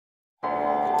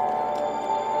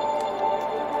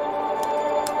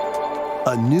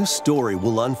A new story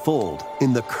will unfold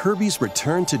in the Kirby's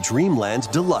Return to Dreamland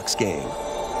Deluxe game.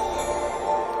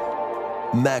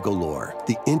 Magolor,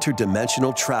 the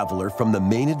interdimensional traveler from the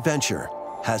main adventure,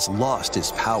 has lost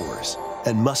his powers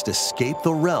and must escape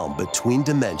the realm between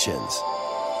dimensions.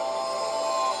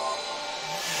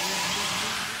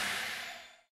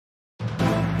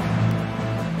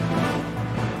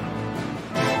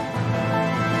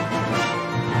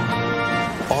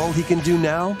 All he can do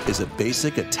now is a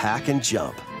basic attack and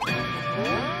jump.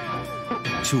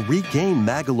 To regain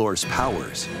Magolor's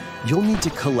powers, you'll need to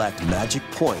collect magic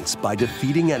points by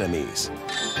defeating enemies.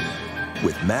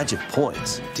 With magic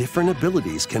points, different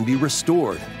abilities can be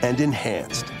restored and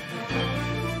enhanced.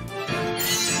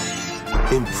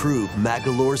 Improve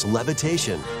Magolor's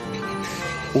levitation,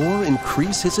 or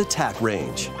increase his attack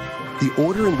range. The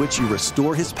order in which you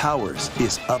restore his powers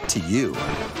is up to you.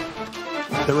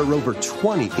 There are over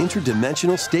 20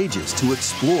 interdimensional stages to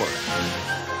explore.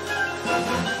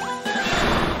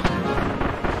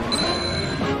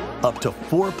 Up to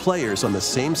 4 players on the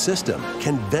same system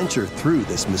can venture through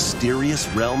this mysterious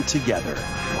realm together.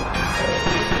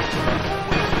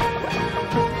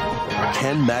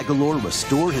 Can Magolor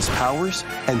restore his powers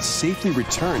and safely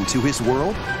return to his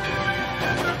world?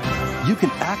 You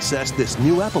can access this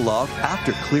new epilogue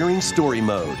after clearing story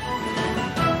mode.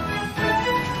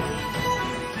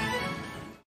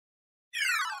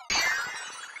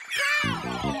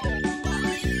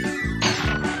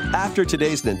 After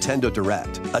today's Nintendo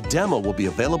Direct, a demo will be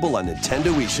available on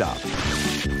Nintendo eShop.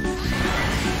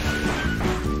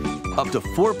 Up to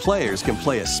 4 players can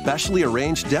play a specially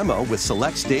arranged demo with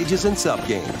select stages and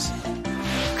sub-games.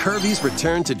 Kirby's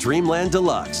Return to Dreamland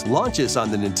Deluxe launches on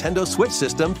the Nintendo Switch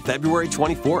system February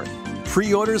 24th.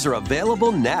 Pre-orders are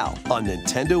available now on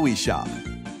Nintendo eShop.